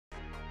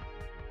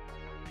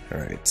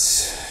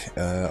Alright,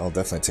 I'll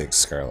definitely take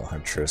Scarlet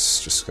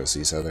Huntress, just because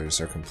these others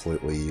are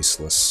completely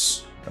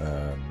useless.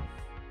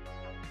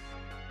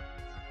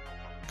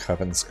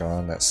 Coven's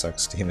gone, that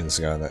sucks. Demon's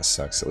gone, that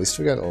sucks. At least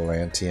we got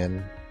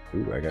Atlantean.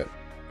 Ooh, I got a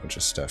bunch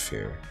of stuff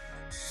here.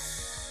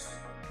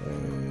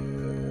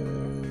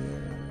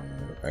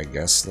 I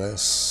guess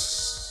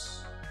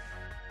this?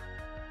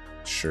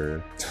 Sure.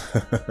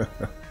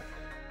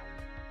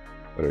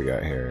 What do we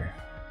got here?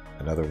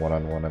 Another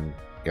one-on-one, I'm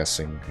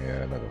guessing.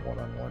 Yeah, another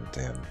one-on-one,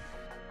 damn.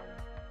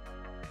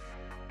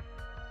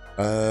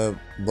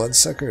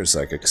 Bloodsucker is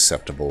like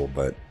acceptable,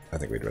 but I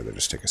think we'd rather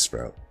just take a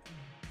Sprout.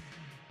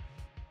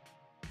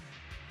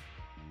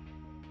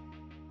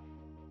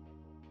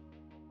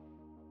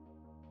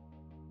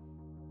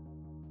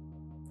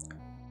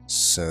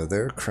 So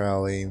they're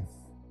Crowley,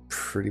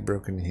 pretty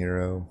broken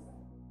hero,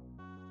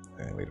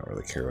 and we don't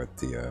really care what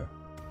the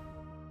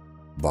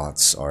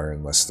bots are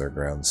unless they're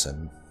ground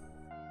sin.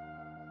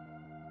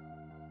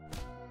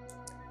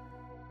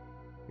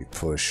 We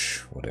push,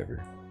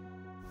 whatever.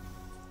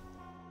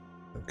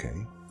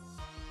 Okay.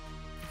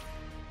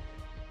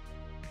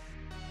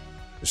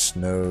 There's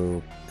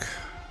no...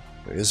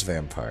 There is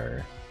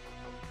Vampire.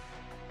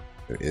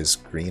 There is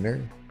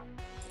Greener.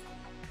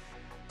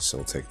 So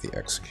we'll take the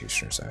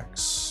Executioner's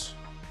Axe.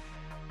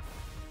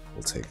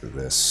 We'll take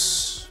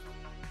this.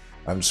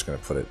 I'm just going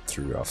to put it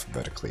through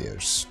alphabetically.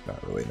 It's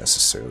not really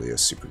necessarily a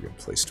super good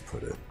place to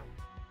put it.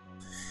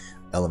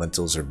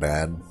 Elementals are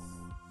bad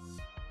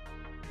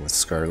with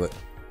Scarlet.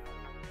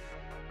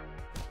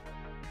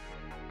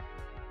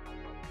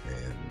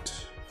 And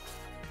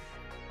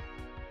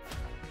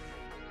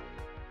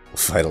we'll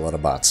fight a lot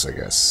of bots, I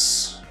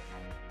guess.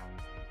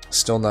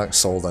 Still not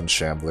sold on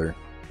Shambler.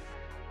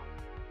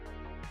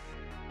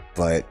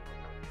 But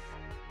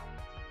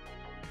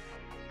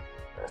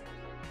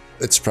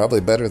it's probably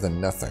better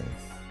than nothing.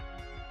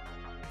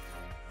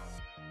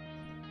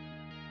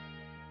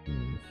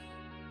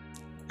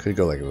 Could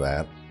go like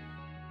that.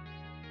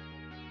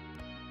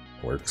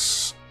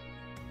 Works.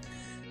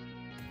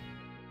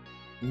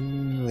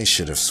 We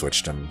should have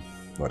switched him.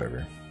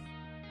 Whatever.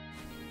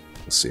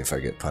 We'll see if I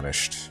get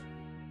punished.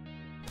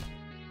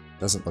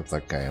 Doesn't look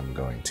like I am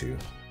going to.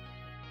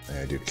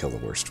 I do kill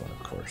the worst one, of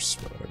course.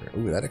 But whatever.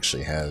 Ooh, that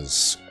actually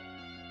has...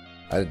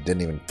 I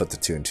didn't even put the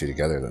 2 and 2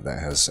 together that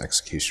has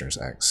Executioner's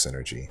Axe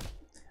synergy.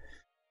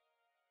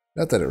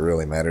 Not that it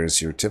really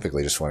matters, you're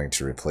typically just wanting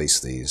to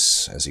replace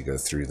these as you go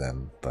through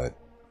them, but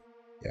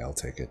yeah, I'll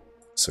take it.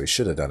 So he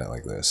should have done it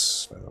like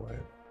this, by the way.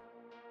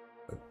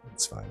 But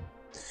it's fine.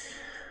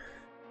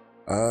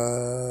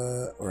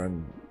 We're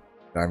on...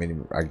 I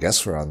mean, I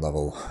guess we're on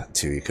level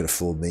 2. You could have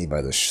fooled me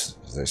by the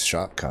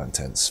shop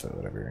contents, but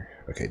whatever.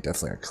 Okay,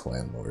 definitely a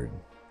Clan Lord.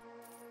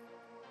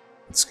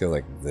 Let's go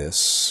like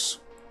this.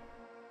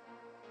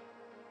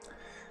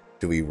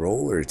 Do we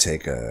roll or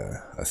take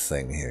a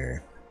thing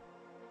here?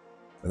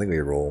 I think we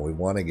roll. We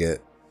want to get,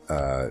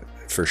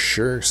 for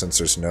sure, since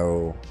there's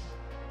no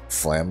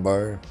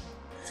Flambar,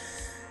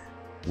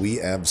 we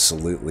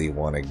absolutely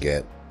want to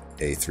get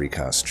a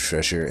 3-cost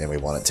treasure, and we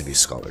want it to be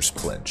Scholar's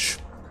Pledge.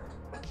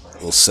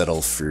 We'll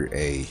settle for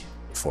a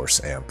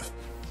Force Amp.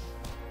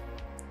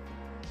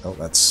 Oh,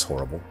 that's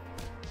horrible.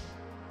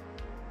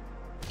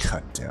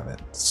 God damn it.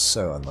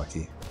 So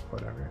unlucky.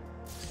 Whatever.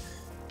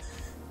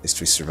 At least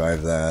we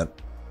survived that.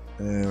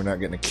 We're not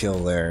getting a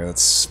kill there.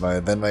 That's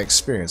been my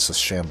experience with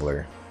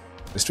Shambler.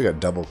 At least we got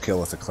double kill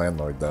with the Clan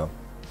Lord, though.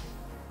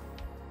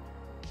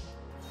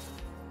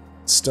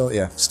 Still,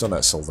 yeah, still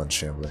not sold on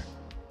Shambler.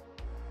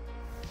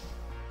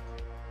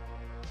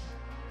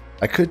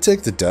 I could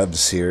take the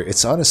dubs here.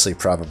 It's honestly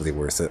probably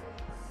worth it.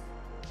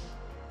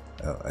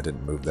 Oh, I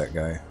didn't move that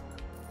guy.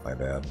 My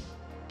bad.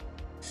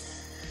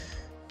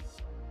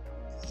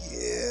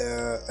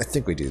 Yeah, I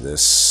think we do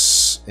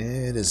this.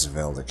 It is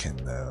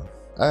Veldikin, though.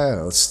 I don't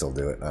know, let's still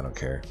do it. I don't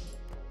care.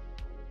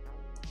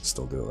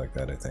 Still do it like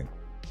that, I think.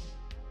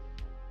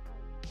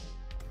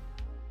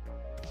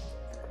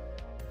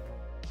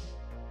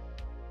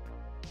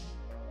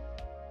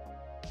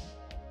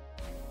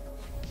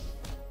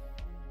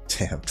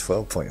 Damn,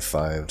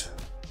 12.5.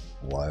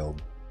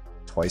 Wild.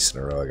 Twice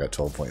in a row I got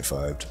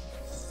 12.5.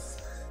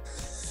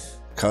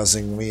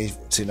 Causing me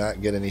to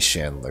not get any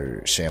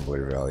Shambler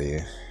value.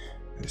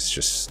 It's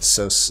just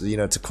so, you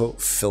know, to quote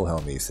Phil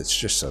Hellmuth, it's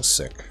just so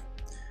sick.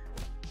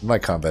 My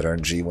combat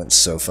RNG went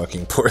so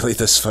fucking poorly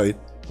this fight.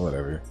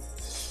 Whatever.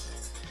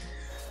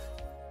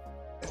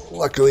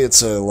 Luckily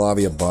it's a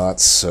lobby of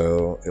bots,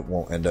 so it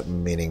won't end up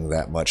meaning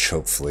that much,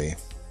 hopefully.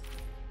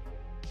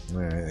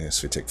 Alright, I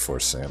guess we take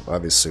Force Amp.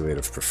 Obviously we'd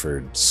have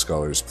preferred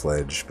Scholar's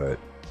Pledge, but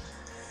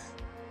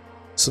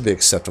this will be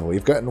acceptable.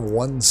 We've gotten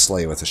one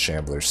slay with a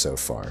Shambler so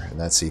far, and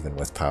that's even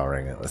with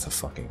powering it with a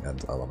fucking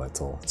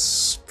elemental.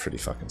 It's pretty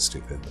fucking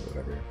stupid, but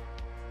whatever.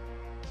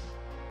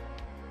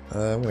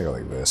 I'm gonna go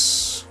like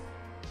this.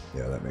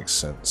 Yeah, that makes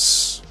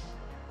sense.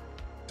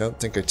 Don't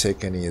think I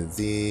take any of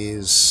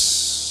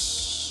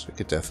these. We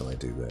could definitely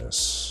do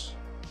this.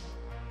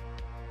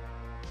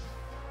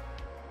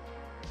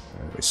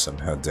 We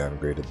somehow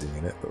downgraded the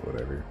unit, but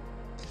whatever.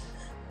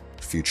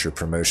 future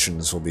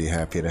promotions will be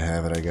happy to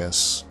have it, I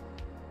guess.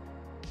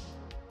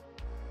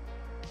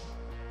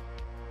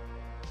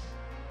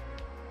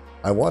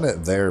 I want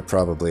it there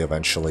probably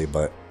eventually,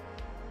 but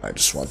I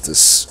just want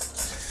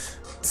this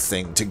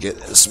thing to get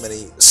as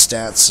many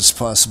stats as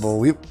possible.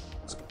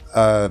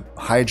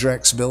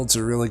 Hydrax builds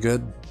are really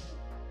good.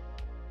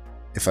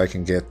 If I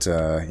can get,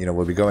 you know,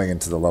 we'll be going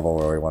into the level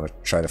where we want to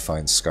try to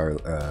find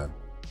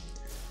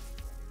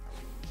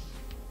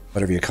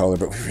whatever you call it,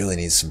 but we really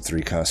need some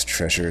 3-cost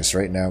treasures.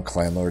 Right now,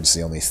 Clan Lord's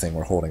the only thing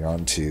we're holding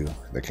on to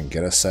that can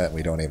get us that, and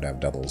we don't even have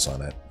doubles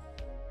on it.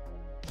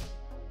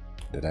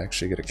 Did I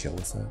actually get a kill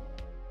with that?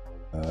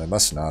 I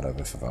must not have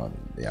if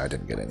I'm... Yeah, I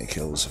didn't get any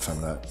kills if I'm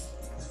not...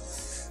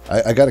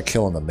 I got a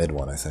kill on the mid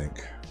one, I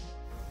think.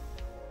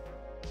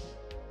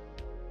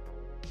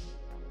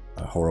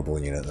 A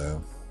horrible unit,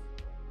 though.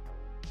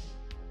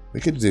 We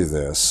could do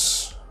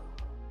this.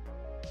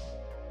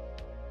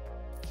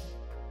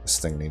 This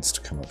thing needs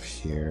to come up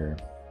here.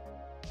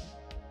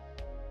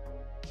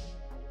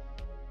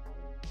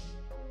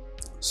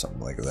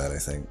 Something like that, I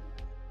think.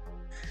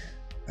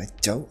 I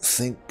don't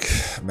think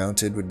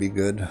mounted would be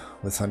good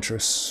with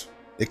Huntress.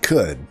 It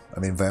could. I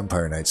mean,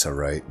 Vampire Knight's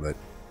alright, but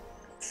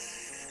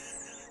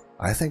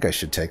I think I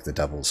should take the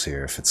doubles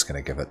here if it's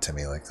going to give it to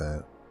me like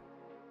that.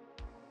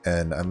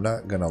 And I'm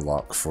not going to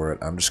lock for it.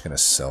 I'm just going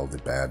to sell the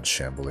bad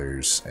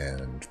Shamblers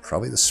and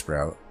probably the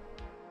Sprout.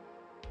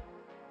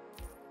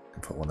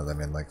 And put one of them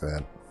in like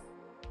that.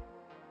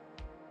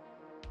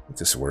 I think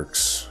this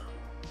works.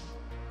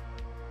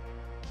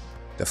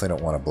 Definitely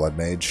don't want a Blood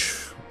Mage.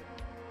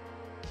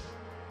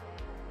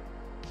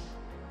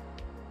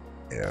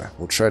 Yeah,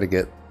 we'll try to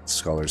get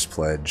Scholar's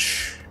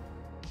Pledge.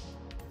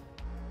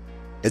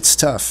 It's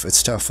tough.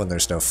 It's tough when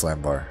there's no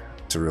Flambar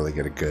to really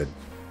get a good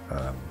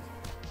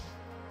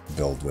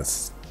build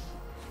with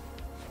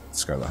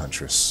Scarlet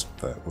Huntress,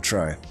 but we'll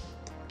try.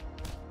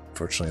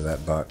 Fortunately,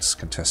 that bot's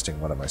contesting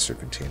one of my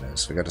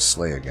Serpentinas. We got to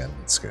slay again.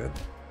 That's good.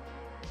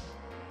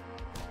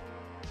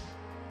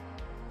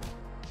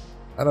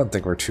 I don't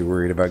think we're too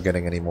worried about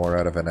getting any more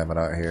out of an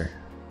Eminat here.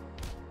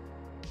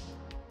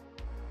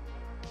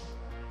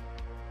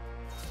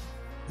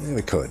 Yeah,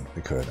 we could.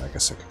 We could. I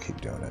guess I could keep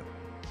doing it.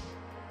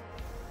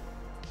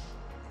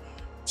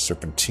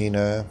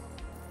 Serpentina.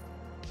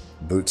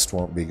 Boots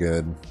won't be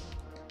good.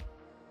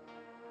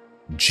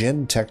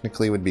 Jin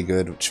technically would be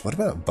good. What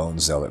about Bone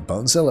Zealot?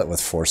 Bone Zealot with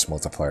Force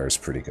Multiplier is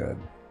pretty good.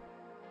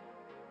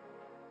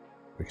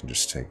 We can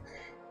just take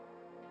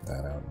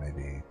that out,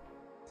 maybe.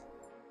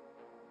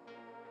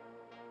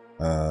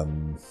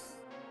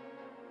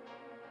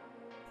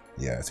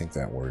 Yeah, I think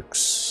that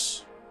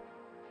works.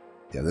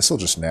 Yeah, this will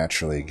just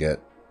naturally get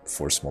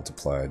Force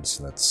Multiplied,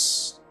 so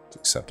that's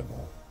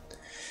acceptable.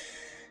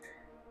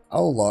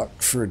 I'll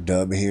lock for a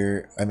dub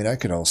here. I mean, I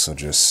could also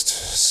just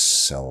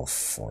sell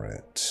for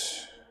it.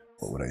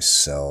 What would I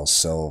sell?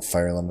 Sell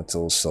Fire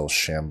Elemental, sell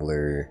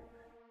Shambler,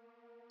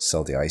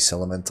 sell the Ice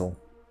Elemental.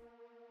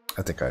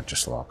 I think I'd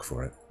just lock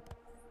for it.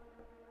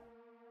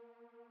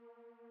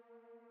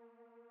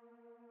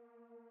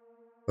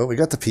 Well, we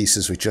got the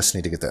pieces, we just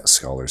need to get that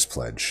Scholar's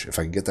Pledge. If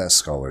I can get that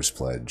Scholar's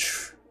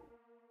Pledge,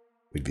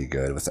 we'd be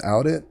good.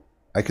 Without it,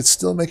 I could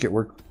still make it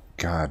work.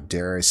 God,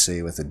 dare I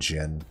say with a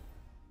Jin.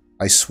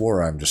 I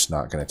swore I'm just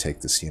not going to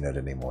take this unit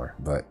anymore,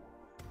 but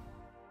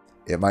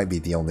it might be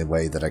the only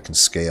way that I can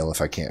scale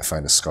if I can't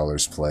find a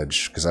Scholar's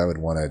Pledge, because I would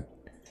want to,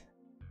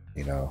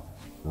 you know,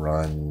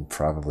 run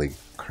probably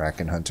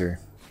Kraken Hunter.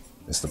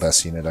 It's the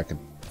best unit I could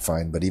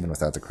find, but even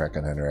without the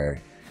Kraken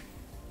Hunter,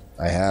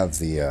 I have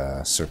the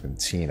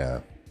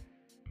Serpentina.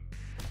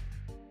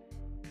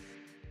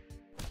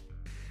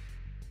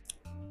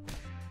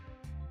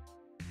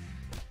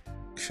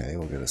 Okay,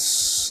 we'll get a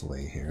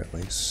Slay here at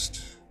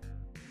least.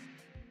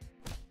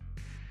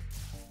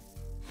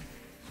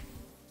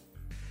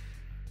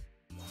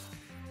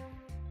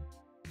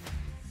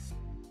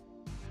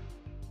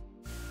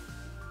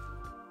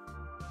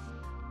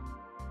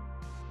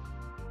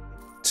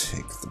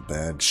 Take the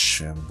bad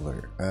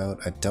Shambler out.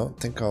 I don't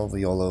think I'll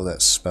YOLO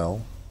that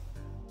spell.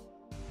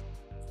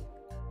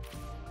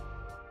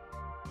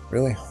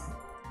 Really?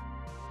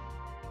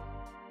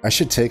 I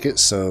should take it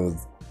so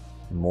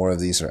more of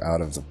these are out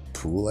of the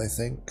pool, I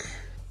think.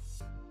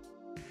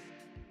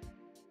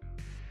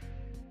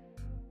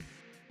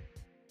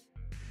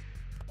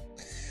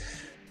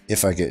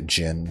 If I get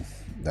Jin,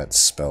 that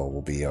spell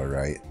will be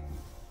alright.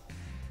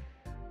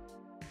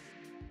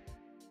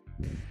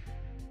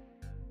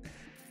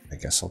 I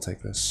guess I'll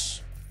take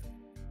this.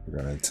 We're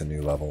going into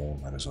new level,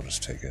 might as well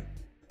just take it.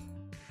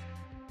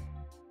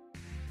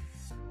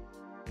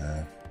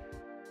 Nah.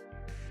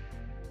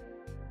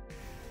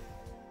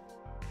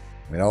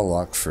 I mean, I'll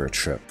lock for a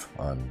trip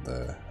on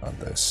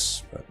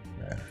this, but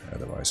yeah,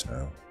 otherwise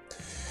no.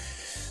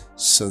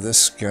 So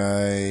this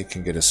guy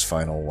can get his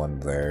final one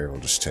there. We'll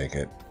just take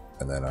it,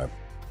 and then I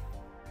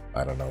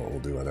don't know what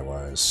we'll do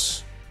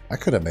otherwise. I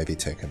could have maybe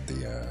taken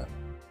the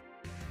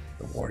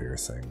warrior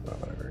thing, but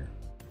whatever.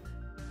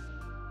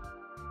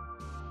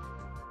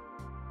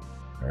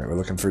 Alright, we're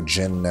looking for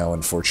Jin now,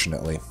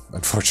 unfortunately.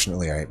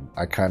 Unfortunately,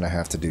 I kind of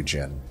have to do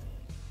Jin.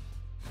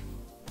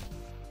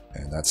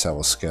 And that's how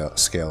we'll scale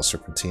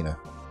Serpentina.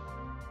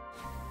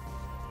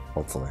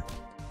 Hopefully.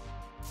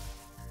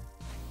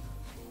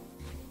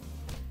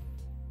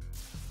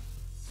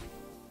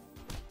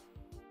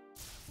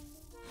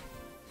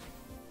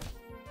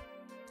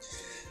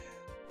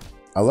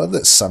 I love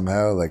that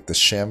somehow, like, the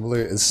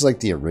Shambler, this is like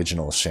the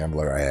original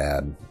Shambler I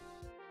had.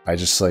 I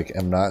just, like,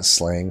 am not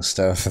slaying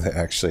stuff that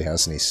actually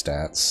has any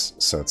stats,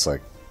 so it's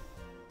like,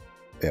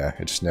 yeah,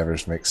 it just never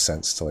makes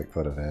sense to, like,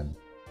 put it in.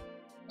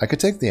 I could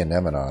take the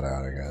Anemonon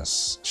out, I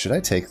guess. Should I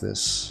take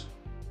this?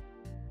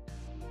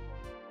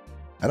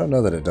 I don't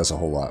know that it does a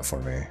whole lot for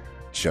me. It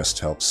just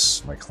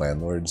helps my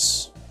clan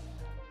lords.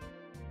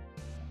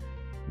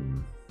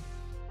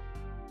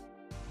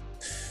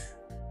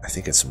 I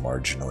think it's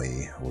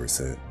marginally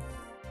worth it.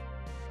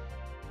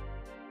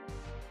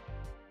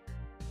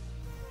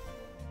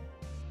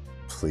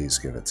 Please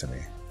give it to me.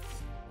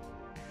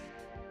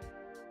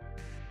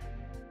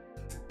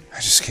 I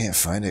just can't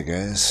find it,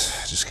 guys.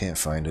 I just can't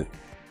find it.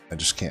 I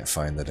just can't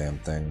find the damn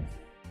thing.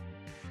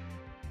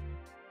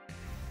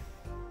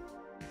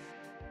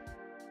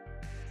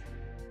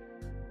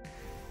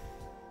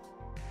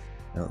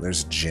 No,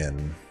 there's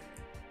Jin.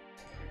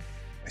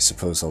 I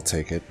suppose I'll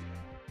take it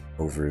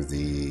over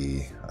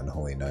the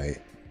Unholy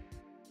Knight.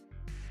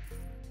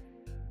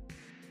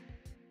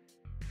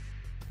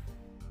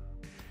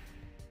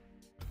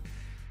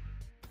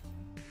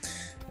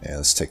 Yeah,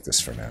 let's take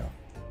this for now.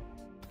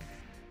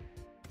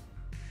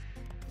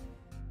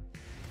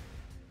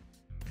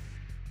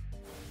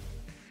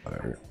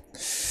 Whatever.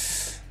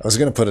 I was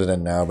going to put it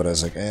in now, but I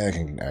was like, I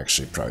can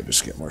actually probably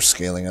just get more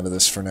scaling out of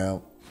this for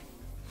now.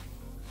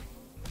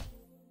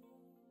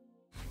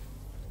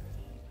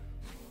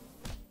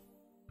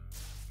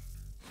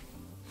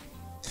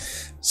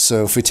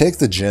 So if we take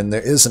the Jin,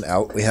 there is an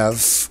out we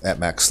have at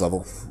max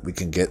level. We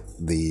can get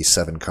the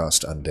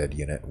 7-cost undead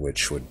unit,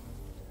 which would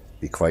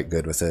be quite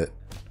good with it.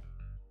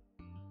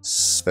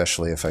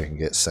 Especially if I can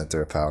get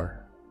Center of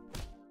Power.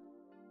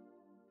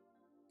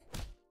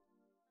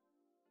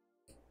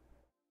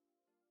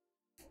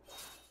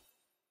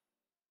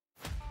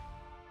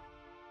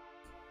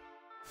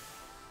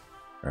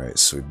 Alright,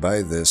 so we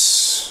buy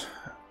this.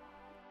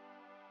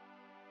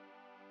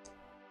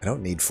 I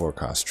don't need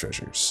 4-cost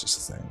treasures,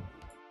 is the thing.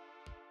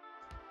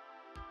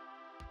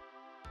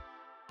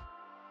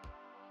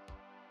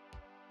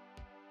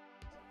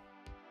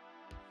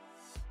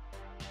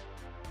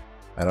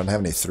 I don't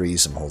have any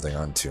 3s I'm holding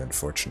on to,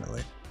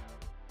 unfortunately.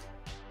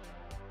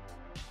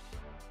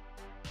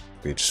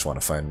 We just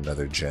want to find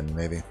another Jin,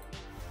 maybe?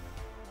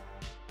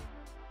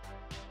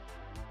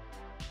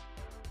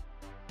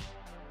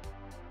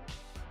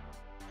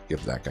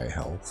 Give that guy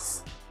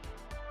health.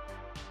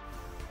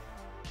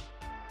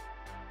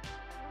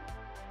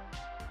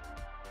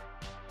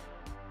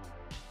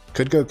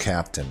 Could go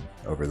Captain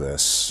over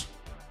this.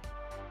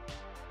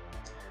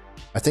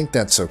 I think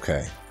that's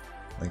okay.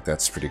 I think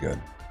that's pretty good.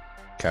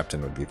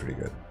 Captain would be pretty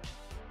good.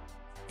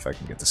 If I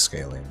can get the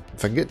scaling.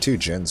 If I can get 2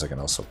 Jins, I can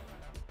also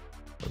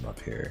put them up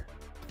here.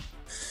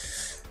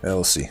 Yeah,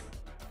 we'll see.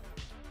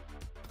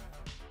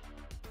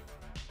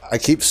 I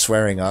keep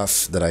swearing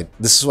off that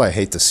this is why I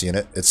hate this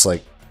unit. It's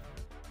like,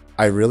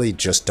 I really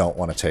just don't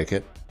want to take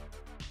it.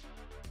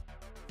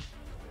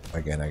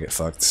 Again, I get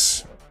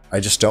fucked. I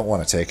just don't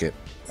want to take it.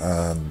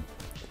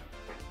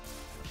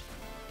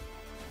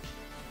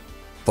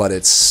 But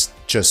it's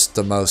just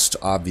the most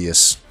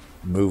obvious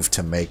move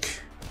to make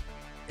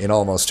in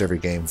almost every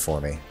game for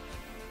me.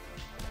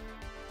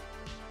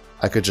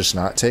 I could just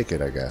not take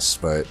it, I guess,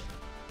 but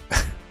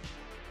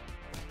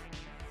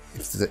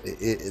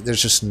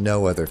there's just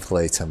no other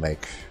play to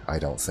make, I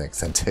don't think,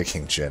 than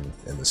taking Jin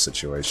in this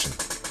situation.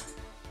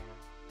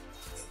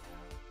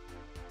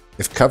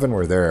 If Coven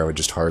were there, I would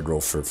just hard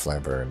roll for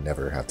Flamber and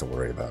never have to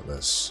worry about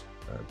this.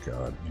 Oh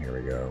god, here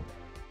we go.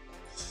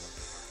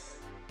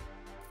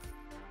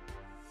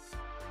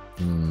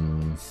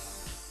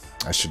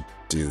 I should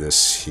do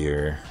this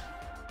here.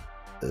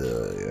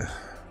 Yeah.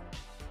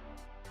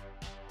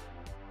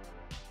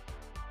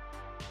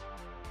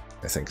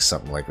 I think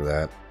something like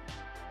that.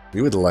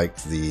 We would like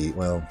the,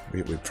 well,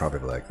 we'd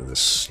probably like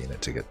this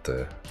unit to get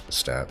the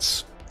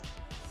stats.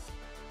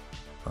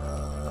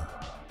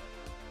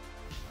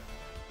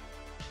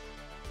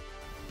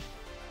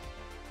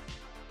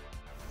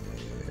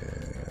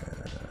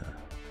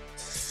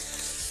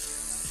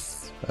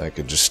 I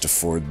could just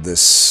afford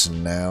this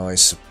now, I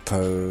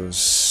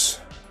suppose.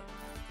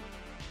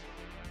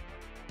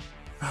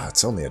 Ah,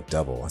 it's only a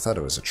double. I thought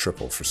it was a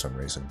triple for some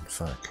reason.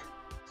 Fuck.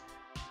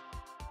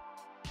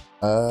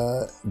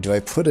 Do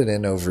I put it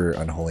in over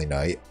Unholy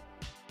Knight?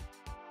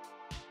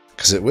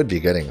 Because it would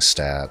be getting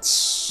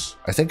stats.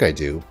 I think I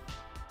do.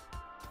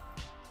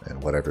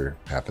 And whatever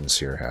happens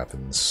here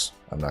happens.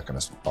 I'm not going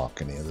to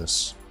balk any of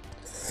this.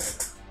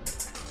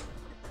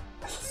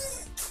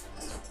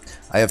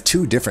 I have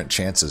 2 different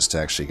chances to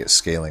actually get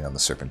scaling on the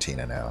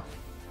Serpentina now.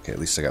 Okay, at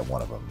least I got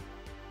one of them.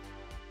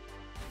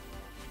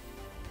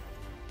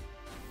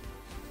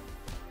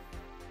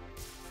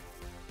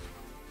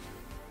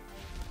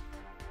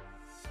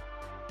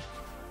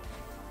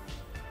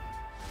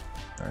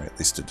 Alright, at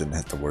least it didn't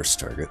hit the worst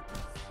target.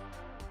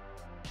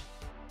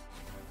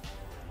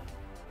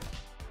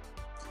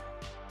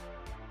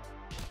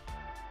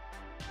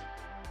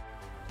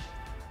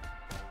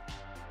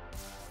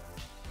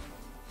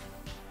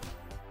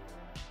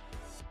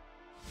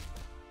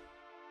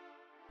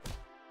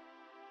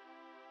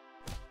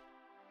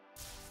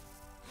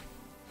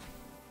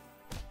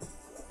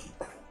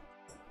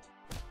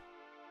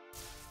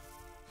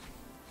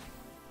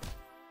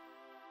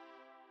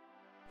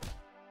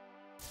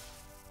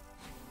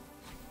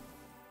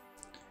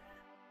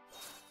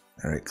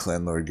 Alright,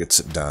 Clanlord gets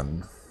it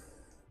done,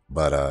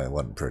 but it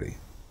wasn't pretty.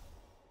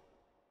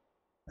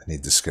 I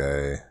need this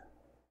guy.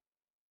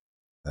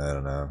 I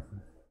don't know.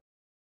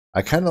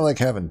 I kind of like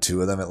having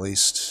two of them at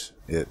least.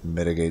 It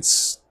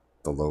mitigates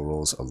the low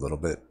rolls a little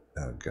bit.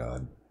 Oh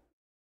god.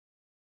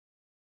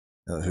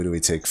 Who do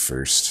we take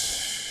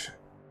first?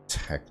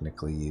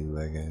 Technically you,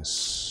 I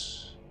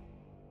guess.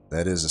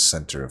 That is a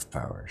center of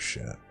power,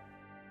 shit.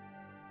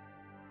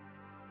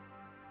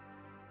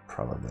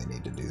 Probably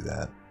need to do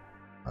that.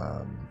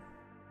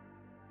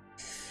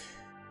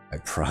 I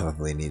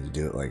probably need to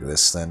do it like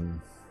this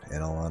then,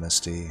 in all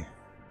honesty.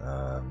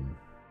 I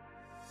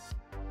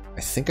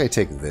think I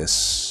take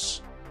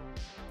this.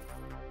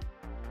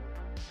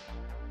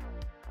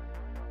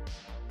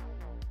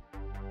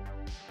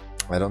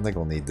 I don't think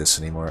we'll need this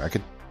anymore.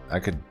 I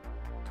could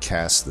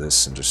cast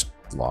this and just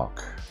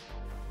lock.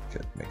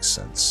 It makes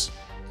sense.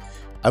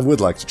 I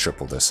would like to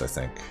triple this, I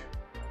think.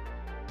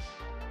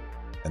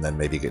 And then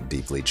maybe get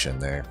Deep Leech in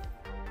there.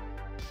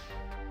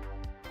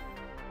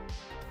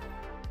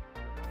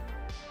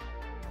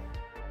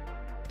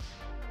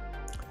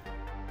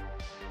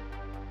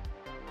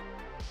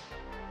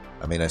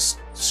 I mean, I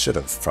should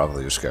have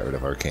probably just got rid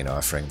of Arcane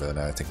Offering, but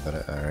now I think about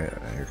it.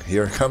 Alright,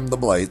 here come the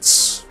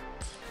Blights.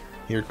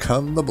 Here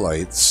come the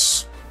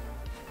Blights.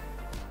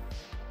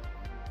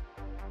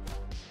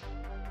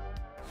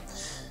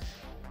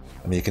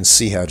 I mean, you can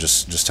see how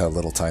just how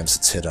little times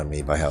it's hit on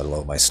me by how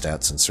low my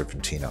stats in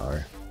Serpentina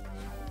are.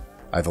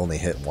 I've only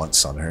hit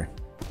once on her.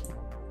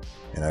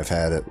 And I've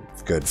had a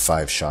good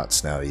 5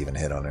 shots now to even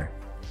hit on her.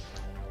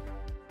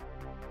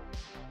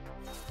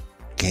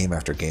 Game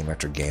after game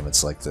after game,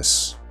 it's like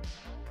this.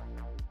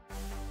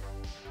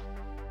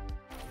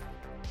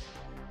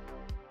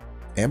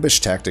 Ambush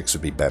tactics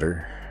would be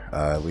better.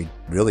 We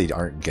really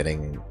aren't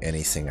getting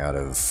anything out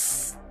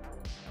of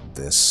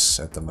this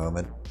at the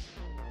moment.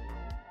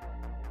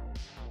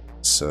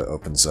 So it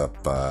opens up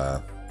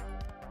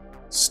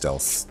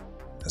stealth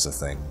as a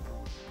thing.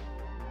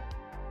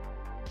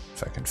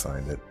 If I can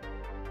find it.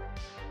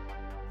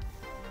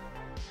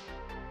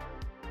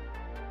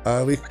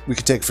 We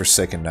could take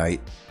Forsaken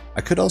Knight.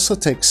 I could also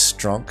take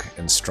Strunk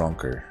and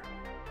Stronker.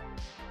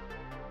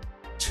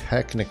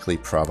 Technically,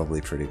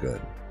 probably pretty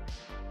good.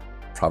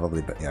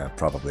 Probably, but yeah,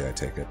 probably I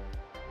take it.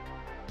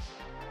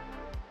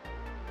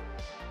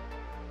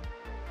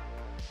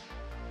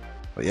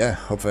 But yeah,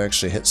 hope I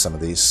actually hit some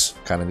of these.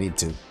 Kinda need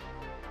to.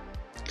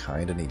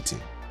 Kinda need to.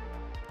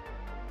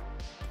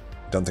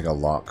 Don't think I'll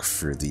lock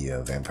for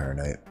the Vampire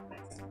Knight.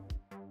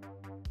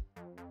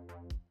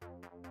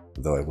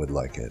 Though I would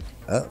like it.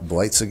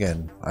 Blights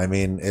again. I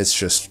mean, it's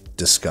just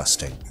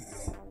disgusting.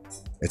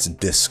 It's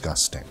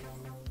disgusting.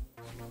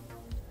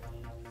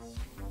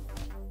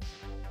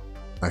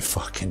 I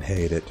fucking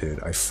hate it,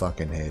 dude. I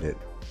fucking hate it.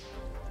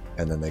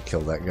 And then they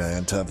kill that guy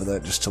on top of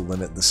that just to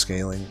limit the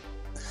scaling.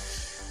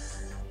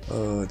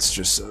 Oh, it's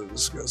just so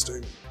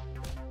disgusting.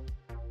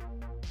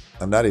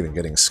 I'm not even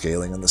getting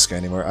scaling on this guy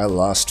anymore. I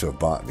lost to a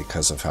bot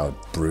because of how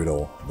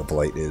brutal the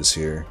Blight is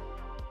here.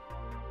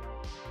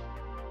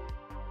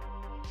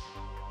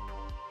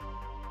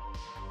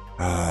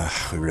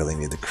 We really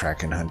need the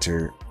Kraken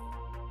Hunter.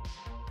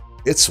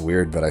 It's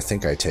weird, but I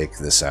think I take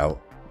this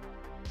out.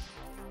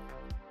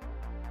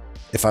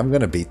 If I'm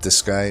gonna beat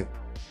this guy,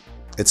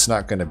 it's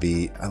not gonna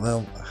be...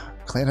 Well,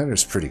 Clan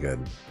Hunter's pretty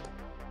good.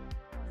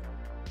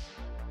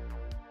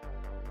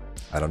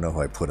 I don't know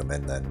who I put him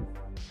in then.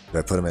 Do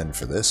I put him in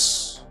for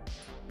this?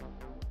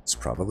 It's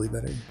probably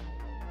better.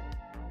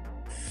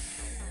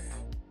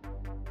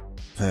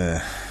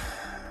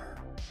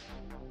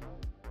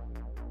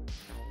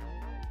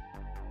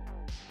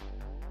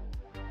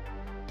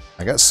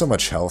 I got so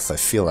much health, I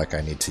feel like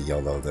I need to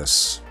YOLO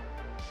this.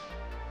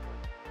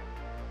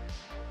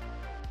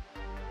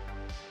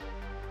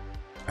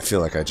 I feel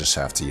like I just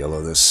have to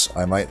YOLO this.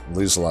 I might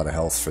lose a lot of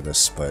health for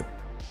this, but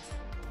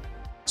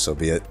so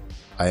be it.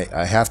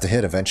 I have to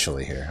hit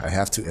eventually here. I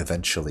have to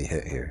eventually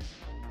hit here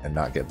and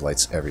not get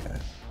blights every time.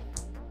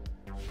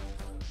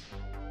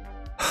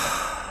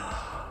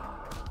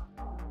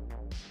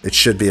 It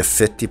should be a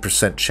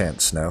 50%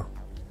 chance, no?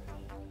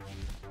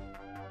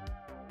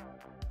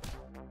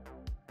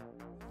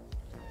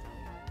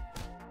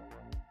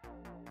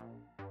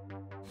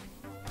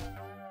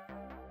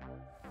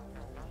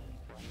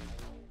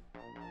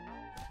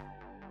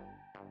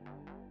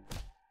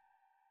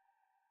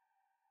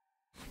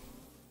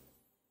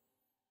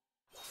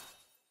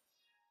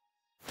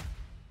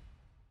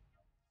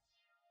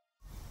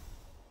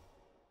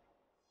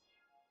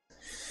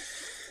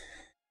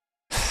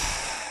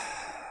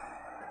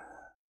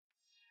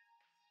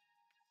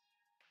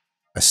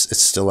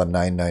 It's still a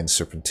 9/9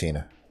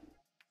 Serpentina.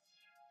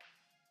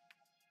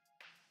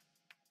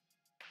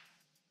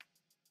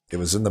 It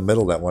was in the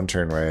middle that one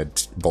turn where I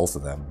had both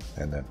of them,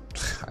 and then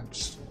I'm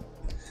just...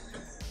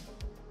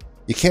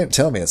 You can't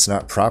tell me it's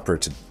not proper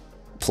to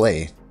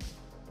play,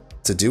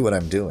 to do what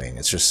I'm doing.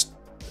 It's just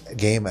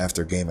game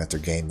after game after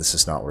game, this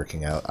is not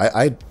working out.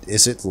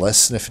 Is it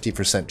less than a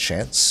 50%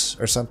 chance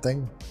or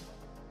something?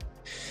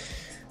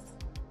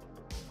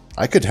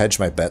 I could hedge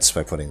my bets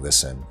by putting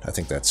this in. I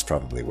think that's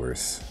probably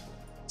worth.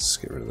 Let's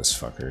get rid of this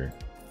fucker.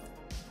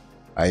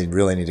 I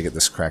really need to get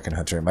this Kraken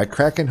Hunter. My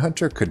Kraken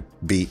Hunter could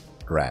beat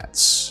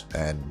rats,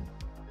 and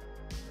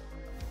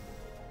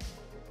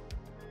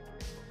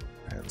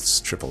let's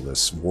triple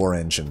this. War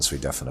engines we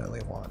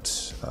definitely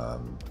want.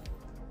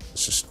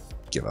 Let's just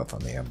give up on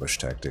the ambush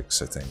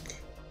tactics, I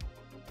think.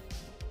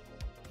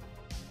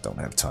 Don't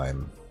have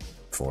time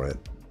for it.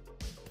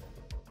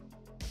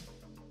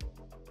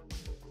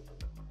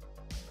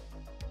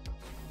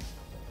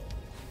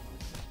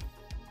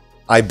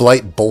 I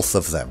blight both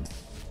of them.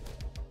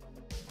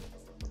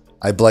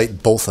 I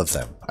blight both of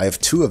them. I have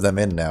 2 of them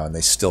in now and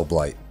they still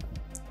blight.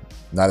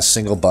 Not a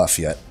single buff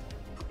yet.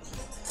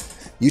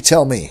 You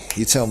tell me.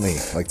 You tell me.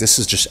 Like, this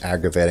is just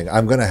aggravating.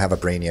 I'm gonna have a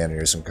brain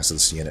aneurysm because of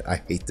this unit.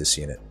 I hate this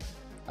unit.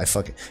 I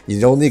fucking...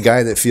 The only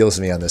guy that feels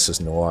me on this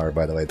is Noir,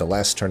 by the way. The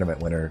last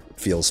tournament winner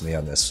feels me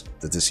on this.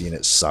 That this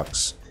unit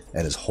sucks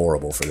and is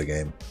horrible for the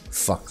game.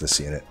 Fuck this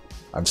unit.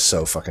 I'm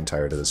so fucking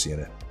tired of this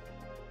unit.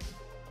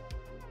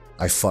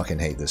 I fucking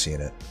hate this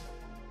unit.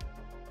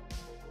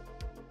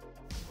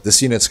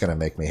 This unit's gonna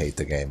make me hate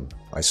the game.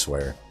 I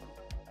swear.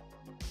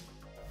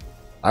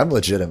 I'm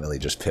legitimately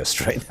just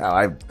pissed right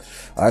now.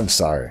 I'm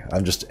sorry.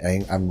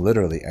 I'm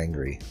literally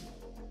angry.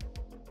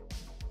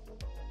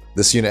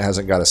 This unit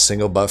hasn't got a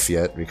single buff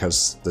yet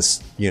because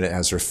this unit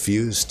has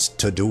refused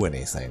to do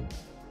anything.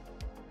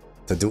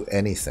 To do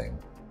anything.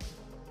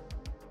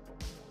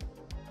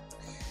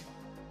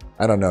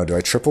 I don't know. Do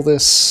I triple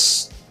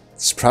this?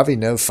 There's probably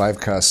no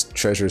 5-cost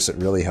treasures that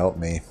really help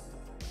me.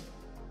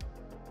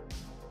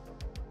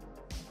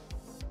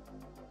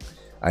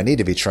 I need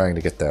to be trying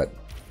to get the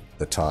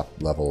top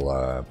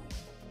level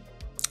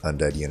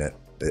undead unit.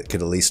 It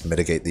could at least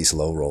mitigate these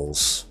low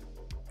rolls.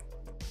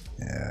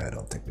 Yeah, I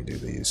don't think we do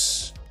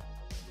these.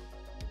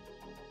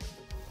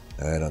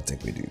 I don't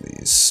think we do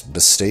these.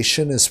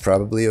 Bestation is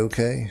probably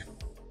okay.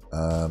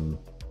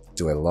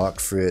 Do I lock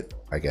for it?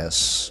 I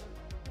guess.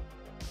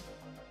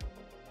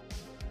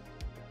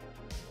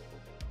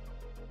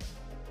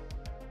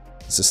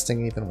 Is this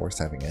thing even worth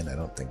having in? I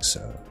don't think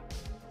so.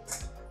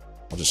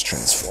 I'll just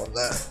transform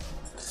that.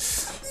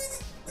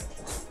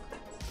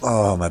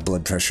 Oh, my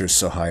blood pressure is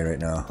so high right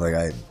now.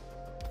 Like,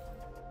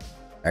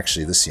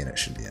 actually, this unit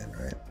should be in,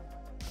 right?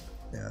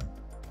 Yeah.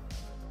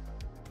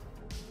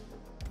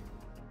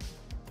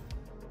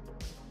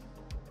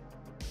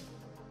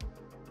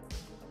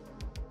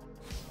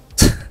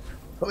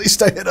 At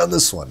least I hit on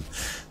this one.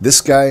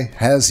 This guy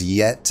has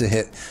yet to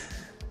hit...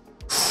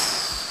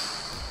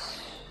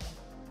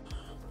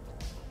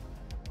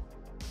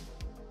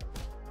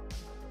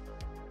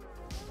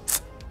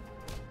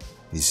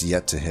 He's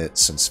yet to hit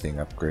since being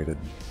upgraded,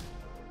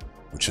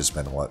 which has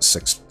been, what,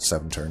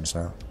 6-7 turns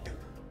now?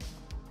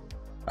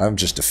 I'm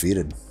just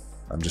defeated.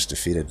 I'm just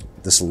defeated.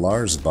 This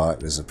Lars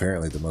bot is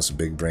apparently the most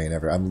big brain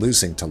ever. I'm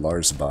losing to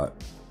Lars bot.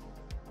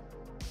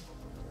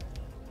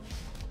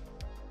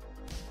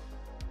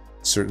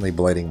 Certainly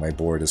blighting my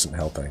board isn't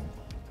helping.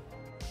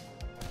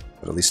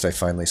 But at least I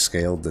finally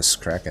scaled this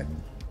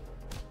Kraken.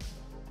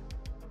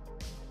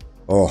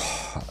 Oh,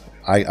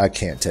 I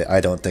can't take. I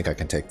don't think I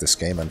can take this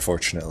game,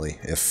 unfortunately.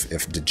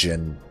 If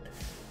Djinn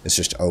is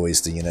just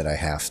always the unit I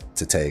have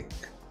to take.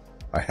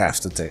 I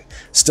have to take.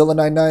 Still a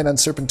 9/9 on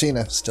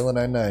Serpentina. Still a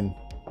 9/9.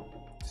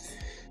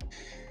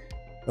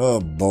 Oh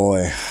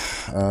boy.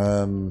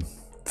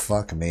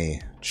 Fuck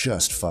me.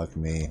 Just fuck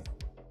me.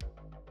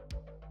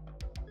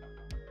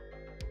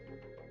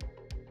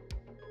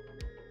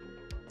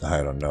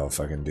 I don't know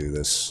if I can do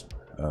this.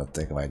 I don't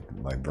think my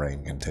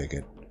brain can take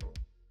it.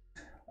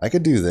 I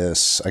could do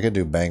this. I could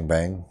do Bang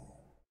Bang.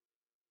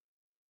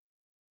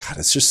 God,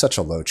 it's just such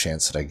a low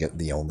chance that I get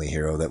the only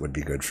hero that would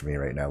be good for me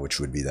right now, which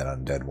would be that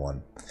undead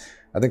one.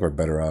 I think we're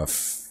better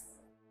off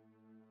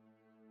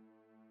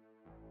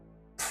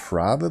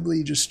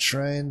probably just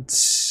trying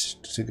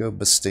to go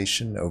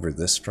Bestation over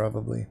this,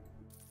 probably.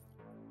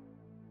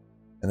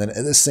 And then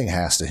this thing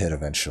has to hit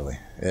eventually.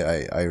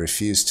 I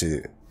refuse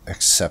to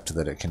accept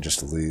that it can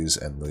just lose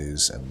and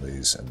lose and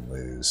lose and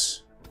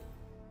lose.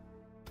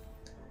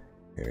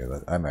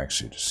 Here, I'm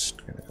actually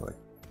just gonna go like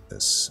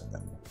this and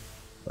then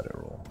let it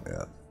roll.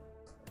 Yeah.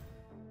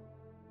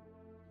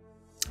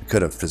 I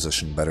could have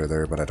positioned better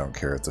there, but I don't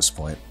care at this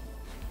point.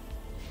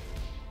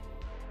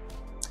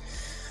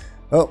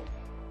 Oh,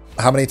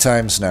 how many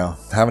times now?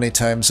 How many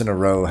times in a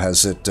row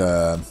has it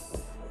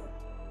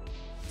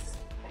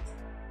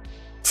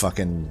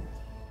fucking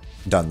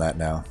done that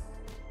now?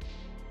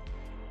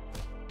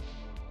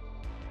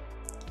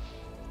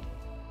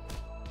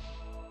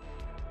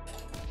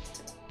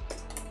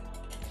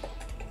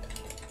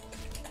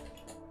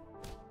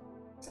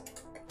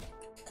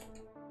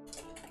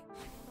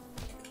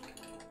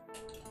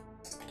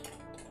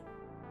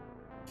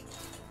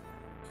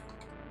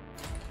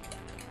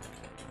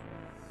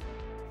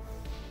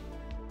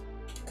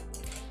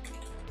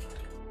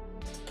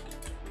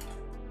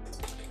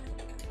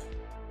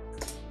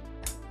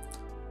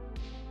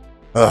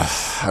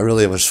 Ugh, I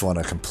really just want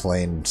to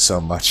complain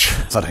so much,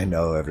 but I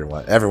know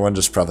everyone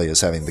just probably is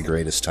having the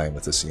greatest time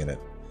with this unit.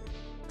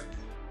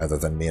 Other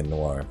than me and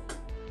Noir.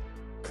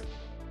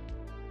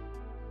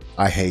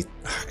 I hate...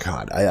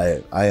 God,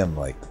 I am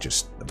like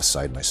just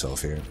beside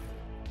myself here.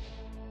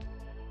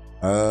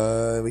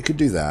 We could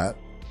do that.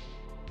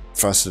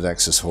 Frosted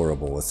X is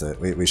horrible with it.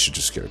 We should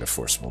just get rid of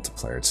Force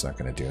Multiplier. It's not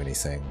going to do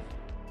anything.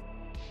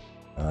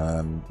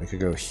 We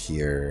could go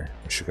here.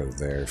 We should go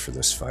there for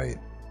this fight.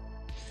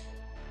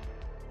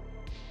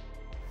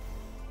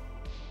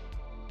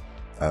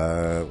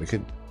 We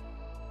could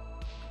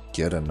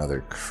get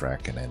another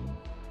Kraken in.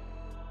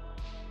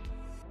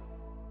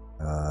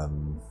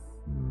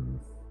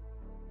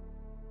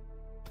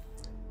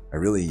 I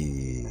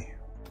really...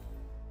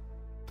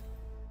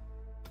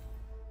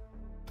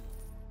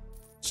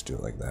 Let's do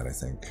it like that, I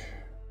think.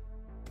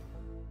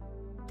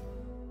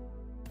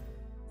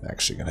 I'm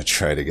actually gonna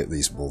try to get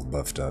these both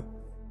buffed up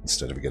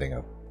instead of getting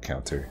a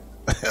counter.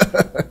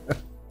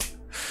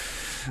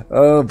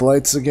 Oh,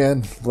 Blights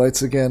again.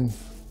 Blights again.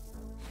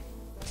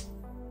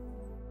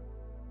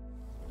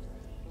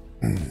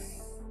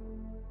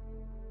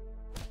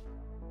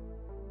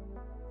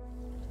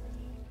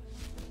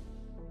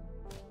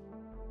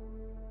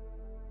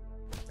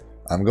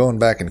 I'm going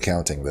back and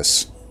counting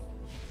this.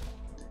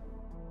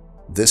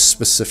 This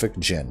specific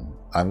Jinn,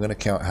 I'm going to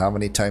count how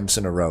many times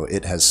in a row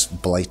it has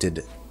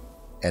blighted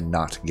and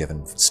not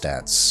given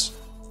stats.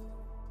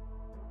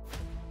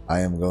 I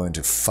am going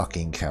to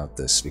fucking count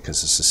this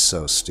because this is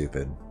so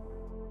stupid.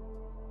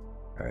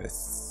 I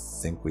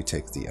think we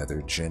take the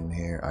other Jinn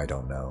here. I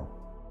don't know.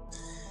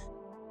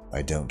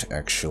 I don't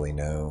actually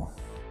know.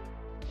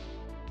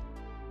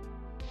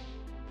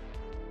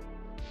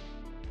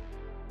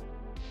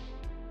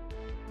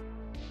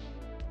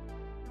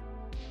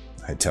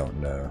 I don't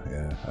know.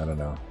 Yeah, I don't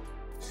know.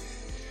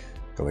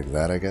 Go like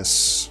that, I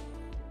guess.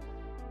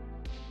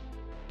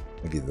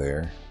 Maybe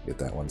there. Get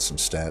that one some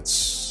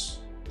stats.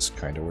 This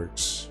kind of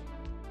works.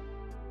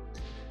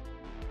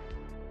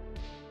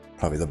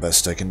 Probably the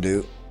best I can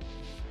do.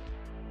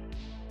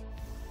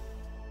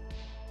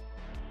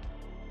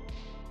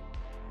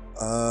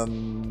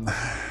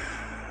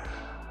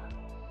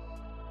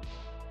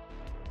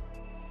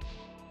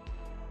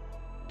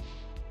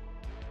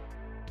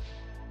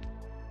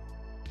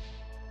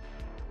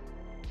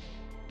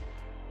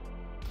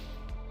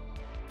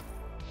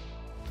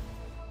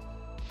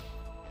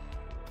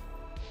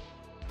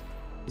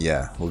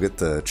 Yeah, we'll get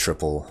the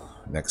triple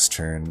next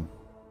turn.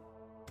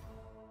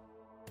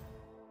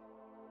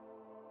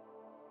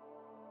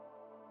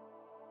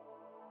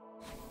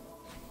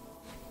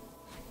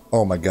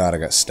 Oh my god, I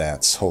got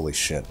stats. Holy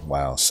shit.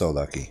 Wow, so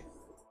lucky.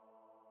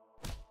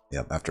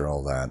 Yep, after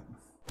all that.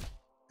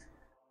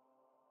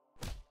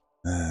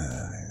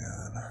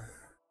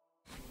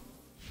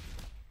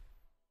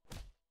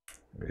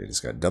 He's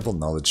got double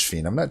Knowledge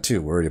Fiend. I'm not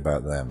too worried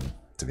about them,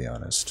 to be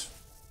honest.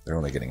 They're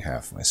only getting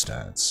half my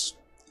stats.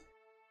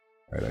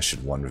 Alright, I should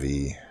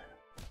 1v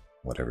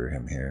whatever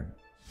him here.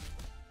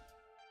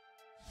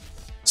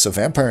 So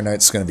Vampire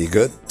Knight's going to be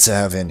good to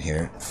have in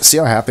here. See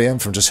how happy I am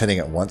from just hitting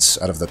it once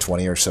out of the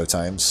 20 or so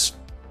times?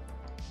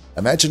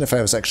 Imagine if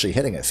I was actually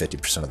hitting it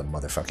 50% of the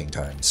motherfucking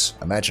times.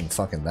 Imagine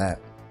fucking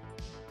that.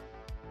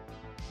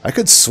 I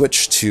could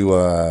switch to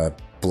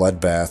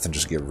Bloodbath and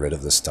just get rid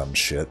of this dumb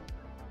shit.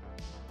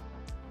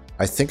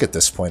 I think at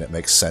this point it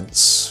makes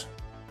sense.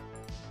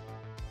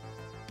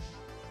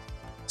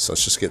 So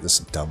let's just get this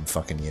dumb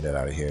fucking unit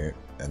out of here.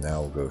 And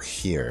now we'll go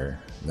here.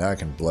 Now I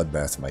can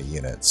Bloodbath my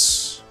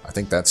units. I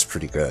think that's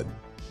pretty good.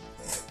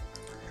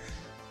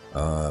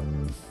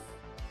 The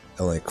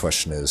only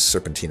question is,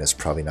 Serpentina's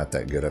probably not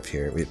that good up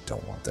here. We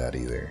don't want that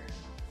either.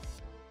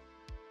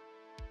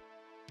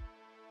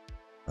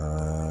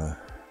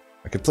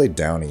 I could play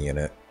down a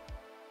unit.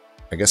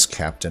 I guess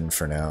Captain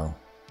for now.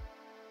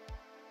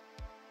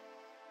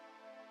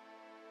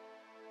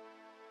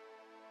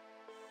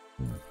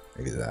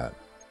 Maybe that.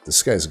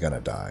 This guy's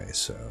gonna die,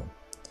 so...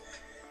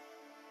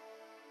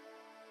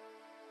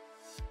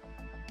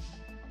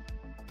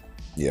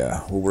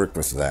 Yeah, we'll work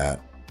with that.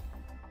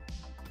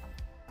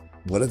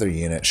 What other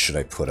unit should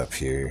I put up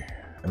here?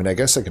 I mean, I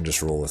guess I can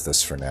just roll with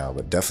this for now,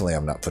 but definitely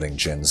I'm not putting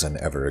Jinns in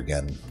ever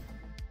again.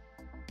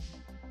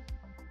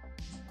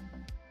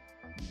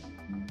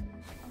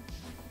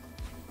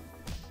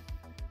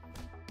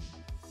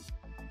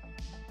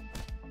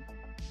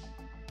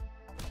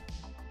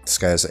 This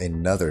guy has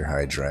another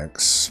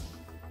Hydrax.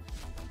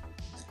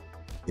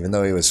 Even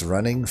though he was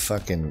running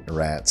fucking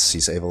rats,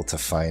 he's able to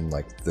find,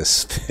 like,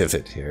 this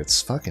pivot here.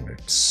 It's fucking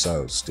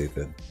so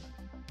stupid.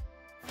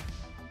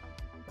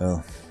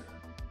 Oh.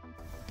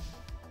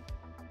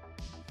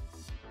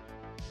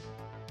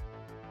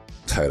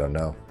 I don't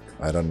know.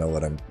 I don't know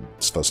what I'm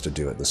supposed to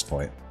do at this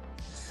point.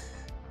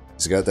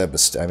 He's got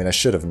that I mean, I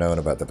should have known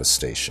about the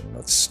Bastation.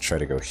 Let's try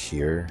to go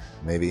here,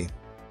 maybe.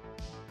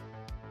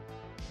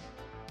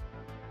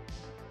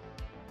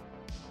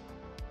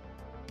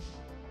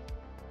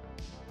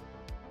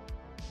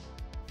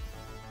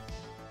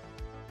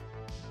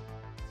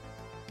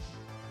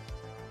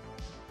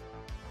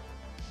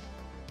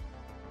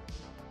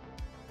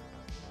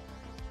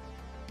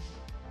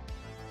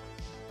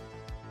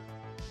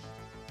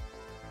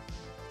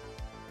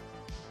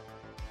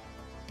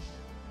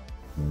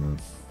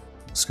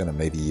 Just gonna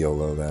maybe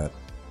YOLO that.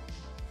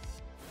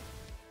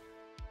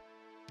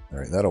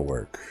 Alright, that'll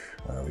work.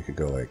 We could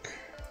go like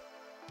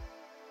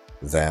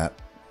that,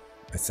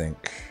 I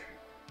think.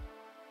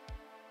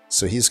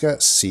 So he's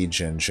got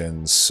siege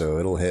engines, so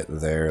it'll hit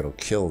there, it'll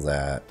kill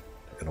that,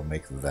 it'll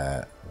make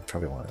that. I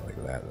probably want it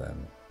like that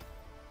then.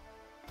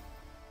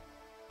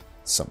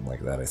 Something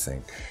like that, I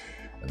think.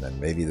 And then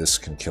maybe this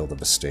can kill the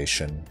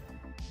Bastation.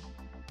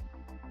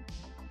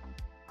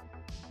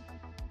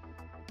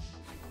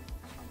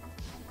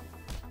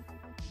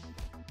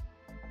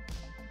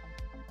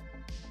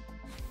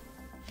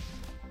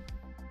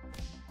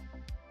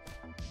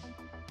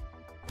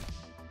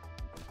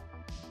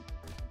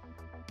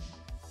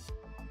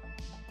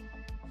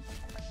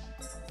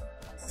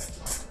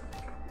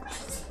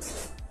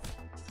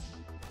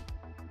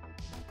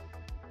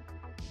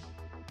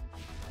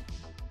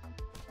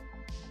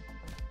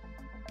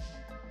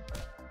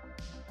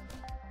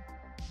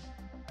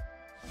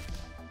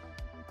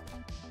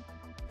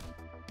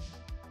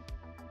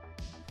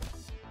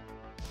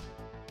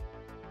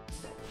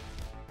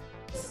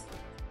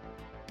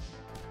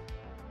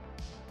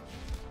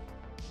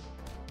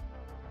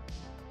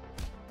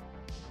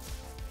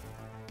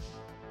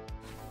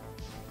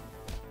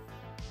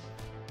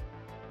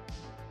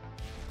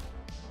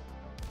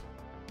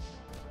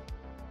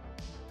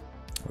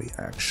 We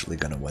actually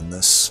gonna win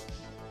this?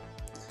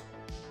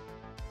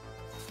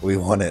 We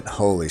won it.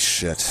 Holy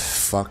shit.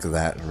 Fuck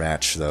that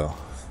Ratch though.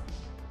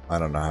 I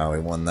don't know how we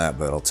won that,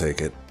 but I'll take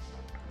it.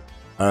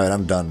 Alright,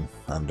 I'm done.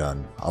 I'm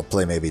done. I'll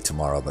play maybe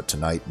tomorrow, but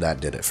tonight,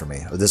 that did it for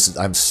me.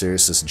 I'm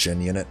serious, this Jin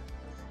unit.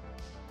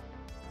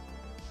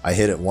 I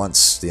hit it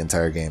once the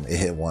entire game. It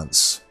hit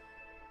once.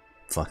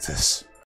 Fuck this.